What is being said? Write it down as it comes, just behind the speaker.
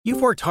You've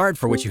worked hard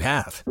for what you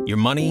have. Your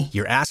money,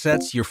 your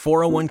assets, your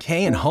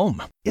 401k, and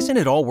home. Isn't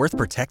it all worth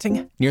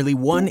protecting? Nearly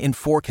 1 in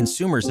 4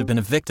 consumers have been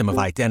a victim of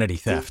identity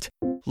theft.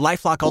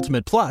 LifeLock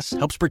Ultimate Plus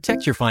helps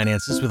protect your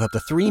finances with up to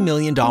 $3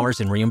 million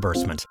in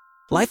reimbursement.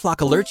 LifeLock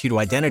alerts you to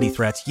identity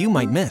threats you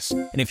might miss.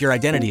 And if your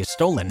identity is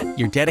stolen,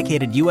 your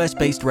dedicated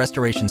U.S.-based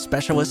restoration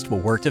specialist will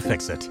work to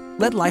fix it.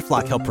 Let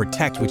LifeLock help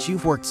protect what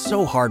you've worked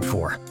so hard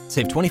for.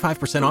 Save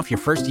 25% off your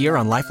first year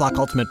on LifeLock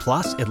Ultimate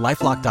Plus at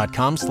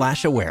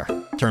LifeLock.com/aware.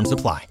 Terms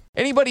apply.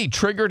 Anybody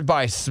triggered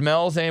by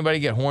smells? Anybody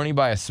get horny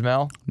by a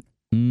smell?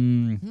 All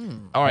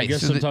right. I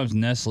guess sometimes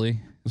Nestle.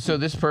 So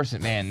this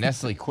person, man,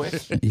 Nestle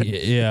quit?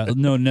 Yeah.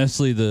 No,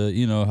 Nestle,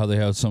 you know how they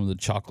have some of the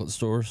chocolate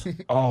stores?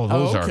 Oh,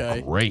 those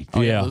are great. Oh,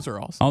 yeah, those are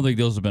awesome. I don't think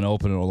those have been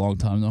open in a long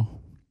time, though.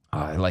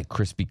 I like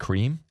Krispy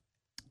Kreme.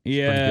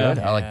 Yeah.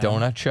 Pretty good. I like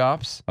donut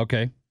shops.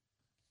 Okay.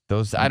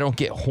 Those, I don't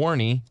get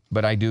horny,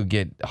 but I do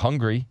get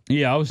hungry.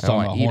 Yeah, I was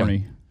talking about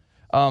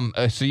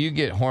horny. So you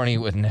get horny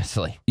with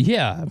Nestle.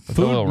 Yeah. With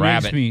a little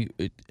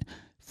rabbit.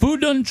 Food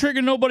doesn't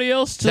trigger nobody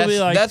else to be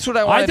like. That's what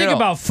I want to know. I think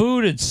about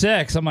food and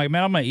sex. I'm like,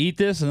 man, I'm going to eat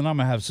this and then I'm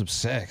going to have some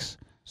sex.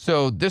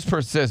 So this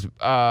person says,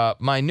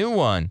 my new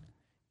one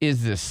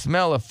is the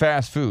smell of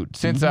fast food.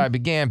 Since I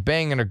began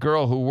banging a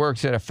girl who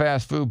works at a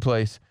fast food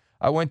place,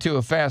 I went to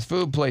a fast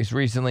food place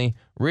recently,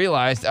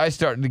 realized I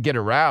started to get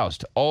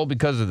aroused, all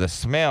because of the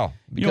smell.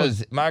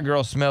 Because my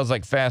girl smells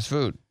like fast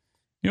food.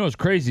 You know what's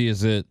crazy is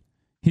that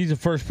he's the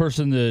first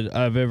person that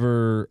I've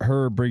ever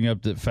heard bring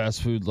up that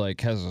fast food like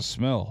has a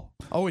smell.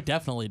 Oh, it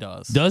definitely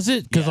does. Does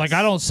it? Because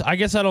Yes. I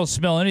guess I don't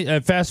smell any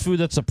fast food.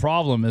 That's a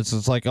problem.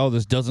 It's like, oh,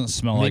 this doesn't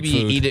smell Maybe like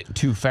food. you eat it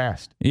too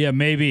fast. Yeah,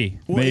 maybe.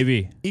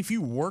 If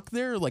you work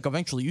there, like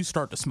eventually you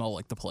start to smell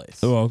like the place.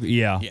 Oh,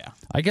 yeah. Yeah.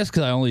 I guess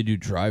because I only do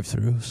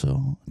drive-through,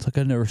 so it's like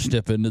I never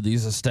step into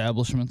these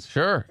establishments.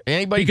 Sure.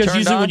 Anybody Because turned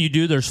usually on? when you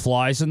do, there's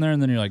flies in there,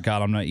 and then you're like,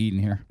 God, I'm not eating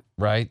here.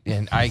 Right,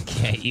 and I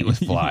can't eat with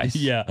flies.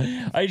 Yeah,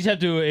 I just have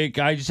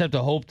to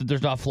hope that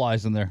there's not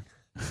flies in there.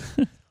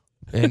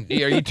 And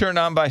are you turned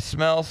on by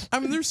smells? I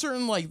mean, there's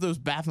certain like those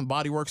Bath and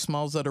Body Works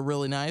smells that are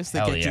really nice that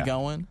Hell get yeah. you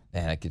going.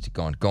 Yeah, that gets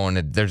you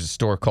going. There's a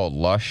store called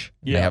Lush.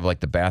 Yeah. They have like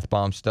the bath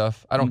bomb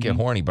stuff. I don't get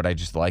horny, but I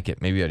just like it.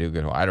 Maybe I do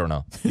get horny. I don't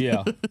know.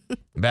 Yeah,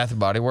 Bath and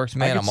Body Works,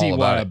 man, I can I'm see all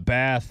why about a it.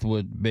 bath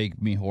would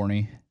make me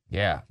horny.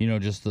 Yeah. You know,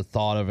 just the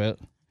thought of it.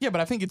 Yeah, but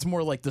I think it's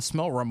more like the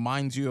smell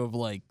reminds you of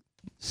like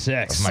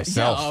Sex. Of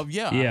myself.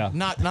 Yeah.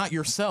 Not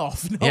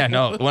yourself. No. Yeah,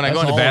 no. When I That's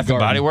go into Olive Bath and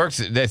Garden. Body Works,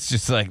 that's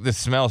just like the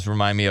smells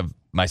remind me of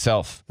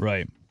myself.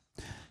 Right.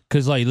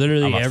 Because like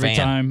literally I'm a every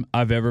fan. time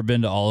I've ever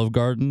been to Olive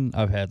Garden,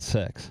 I've had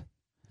sex.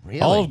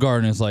 Really? Olive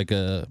Garden is like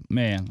I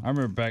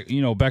remember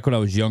back when I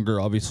was younger,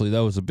 obviously that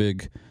was a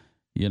big,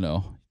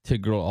 to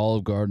girl to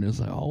Olive Garden. It's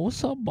like, oh,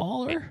 what's up,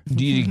 baller?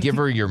 Do you give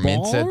her your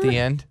mints at the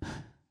end?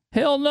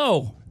 Hell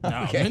no.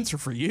 No, mints are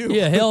for you.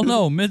 Yeah, hell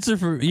no. Mints are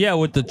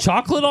with the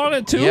chocolate on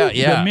it too.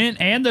 Yeah. The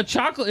mint and the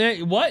chocolate.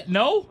 Hey, what?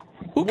 No?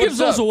 Who What's gives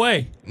those up?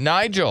 away?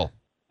 Nigel,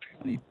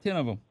 I need 10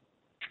 of them.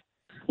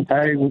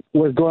 Hey,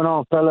 what's going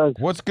on, fellas?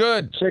 what's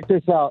good? Check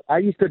this out. I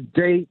used to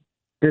date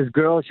this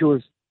girl. She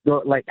was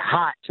like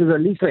hot. She was at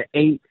least an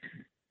 8.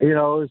 You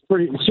know,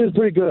 she was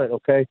pretty good.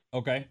 Okay.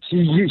 Okay.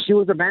 She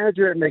was a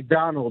manager at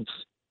McDonald's,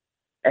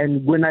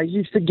 and when I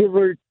used to give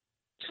her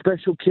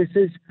special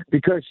kisses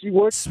because she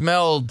worked.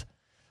 Smelled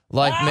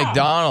like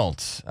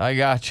McDonald's. I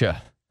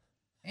gotcha.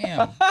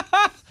 Damn.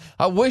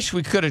 I wish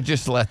we could have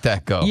just let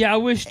that go. Yeah, I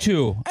wish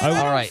too. All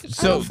right. I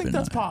So, don't think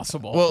that's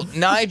possible. well,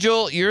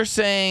 Nigel, you're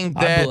saying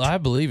that I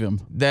believe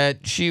him.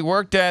 that she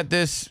worked at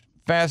this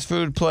fast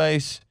food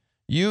place.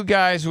 You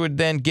guys would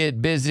then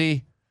get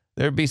busy.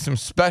 There'd be some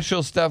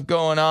special stuff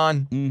going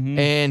on,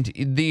 and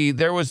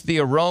there was the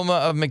aroma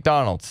of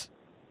McDonald's.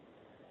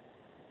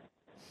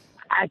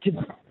 I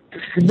could.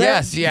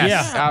 Yes.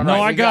 Yeah. All No,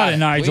 right, I we got it,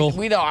 Nigel.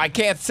 We know. I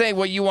can't say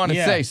what you want to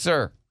Yeah. say,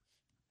 sir.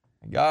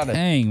 I got it.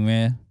 Dang,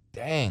 man.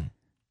 Dang.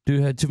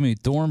 Dude had too many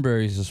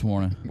thornberries this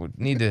morning. We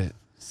need to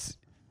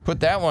put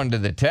that one to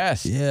the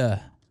test. Yeah.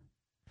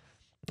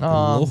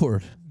 Um,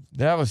 Lord.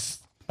 That was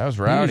He was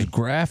rowdy.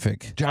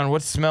 graphic. John,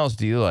 what smells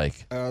do you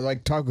like?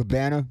 Like Taco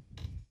Banana.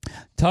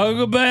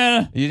 Taco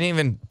Banana. You didn't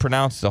even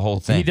pronounce the whole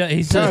thing.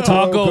 He said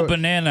taco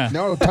banana.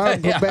 No,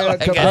 Taco Yeah, Banana.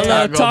 like I a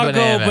love taco taco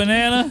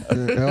banana.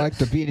 banana. I like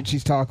the bean and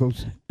cheese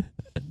tacos.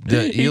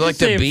 You like just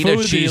the saying beat food a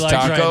that he cheese likes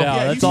right taco? now.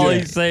 That's all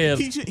he's saying.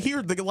 He should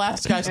hear the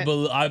last guy's.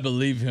 I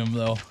believe him,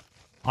 though.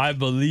 I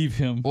believe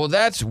him. Well,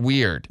 that's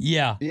weird.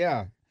 Yeah.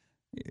 Yeah.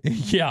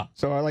 Yeah.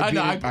 So I like. I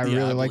know, I yeah, really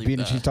I like believe bean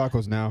and that. cheese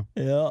tacos now.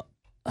 Yeah.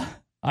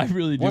 I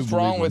really do. What's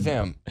wrong with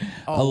him?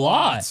 A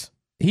lot.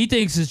 He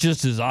thinks it's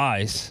just his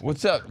eyes.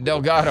 What's up,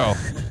 Delgado?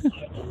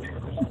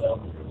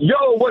 Yo,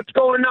 what's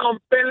going on,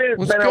 Philly? It's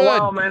What's been good? a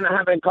while, man. I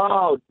haven't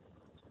called.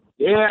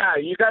 Yeah,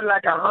 you got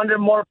like 100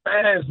 more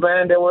fans,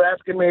 man. They were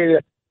asking me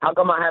how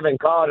come I haven't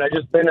called. I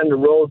just been on the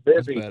road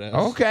busy.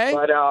 Okay.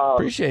 But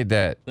Appreciate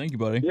that. Thank you,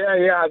 buddy.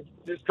 yeah,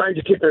 just trying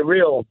to keep it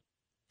real.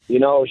 You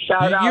know,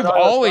 shout out. You've all the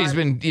always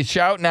fans. been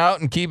shouting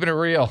out and keeping it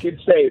real. Keep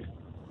safe.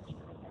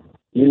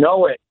 You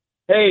know it.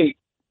 Hey,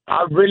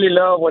 I really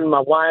love when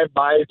my wife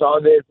buys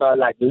all this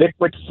like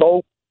liquid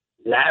soap,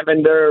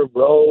 lavender,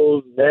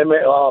 rose, lemon.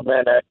 Oh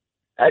man,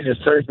 that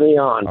just turns me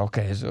on.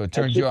 Okay, so it And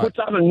turns she you on. puts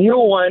out a new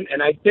one,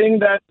 and I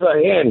think that's a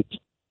hint.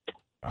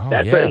 Oh,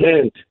 That's yeah. a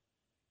hint.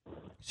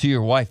 So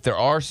your wife, there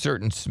are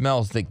certain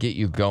smells that get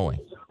you going.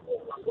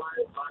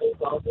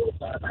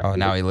 Oh,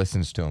 now he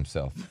listens to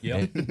himself.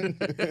 Yep.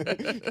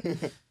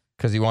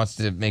 Because he wants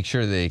to make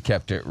sure they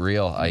kept it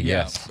real, I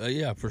guess.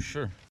 Yeah, for sure.